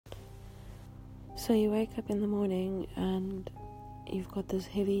So you wake up in the morning and you've got this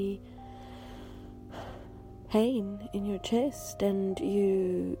heavy pain in your chest, and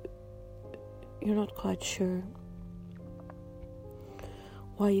you're not quite sure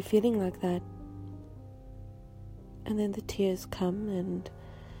why you're feeling like that. And then the tears come, and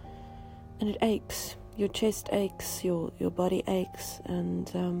it aches. Your chest aches, your body aches, and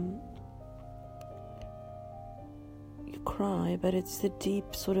you cry, but it's the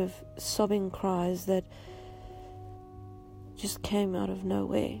deep sort of sobbing cries that just came out of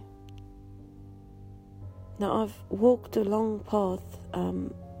nowhere. Now, I've walked a long path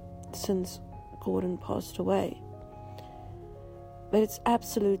since Gordon passed away, but it's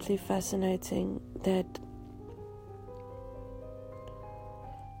absolutely fascinating that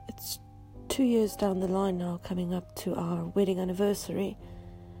it's 2 years down the line now, coming up to our wedding anniversary,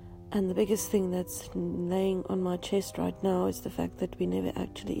 and the biggest thing that's laying on my chest right now is the fact that we never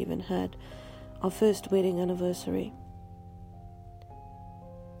actually even had our first wedding anniversary.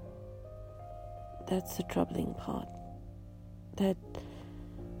 That's the troubling part. That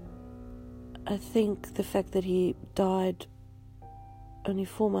I think the fact that he died only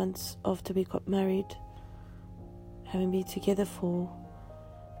 4 months after we got married, having been together for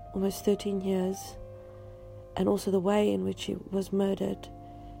almost 13 years, and also the way in which he was murdered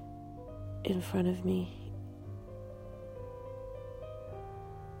in front of me,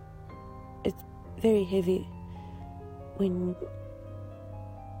 it's very heavy when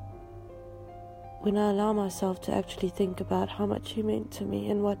I allow myself to actually think about how much he meant to me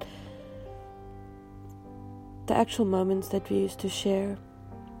and what the actual moments that we used to share.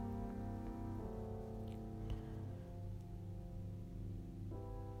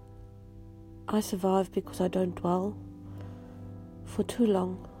 I survive because I don't dwell for too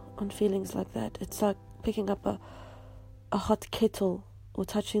long on feelings like that. It's like picking up a hot kettle, or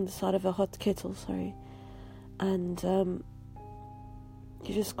touching the side of a hot kettle, and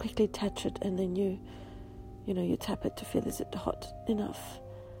you just quickly touch it, and then you tap it to feel, is it hot enough?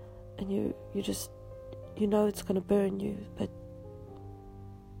 And you know it's going to burn you, but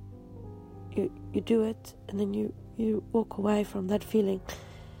you do it, and then you walk away from that feeling.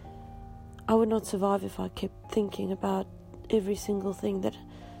 I would not survive if I kept thinking about every single thing that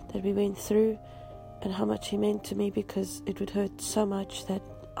we went through and how much he meant to me, because it would hurt so much that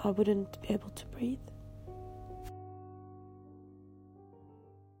I wouldn't be able to breathe.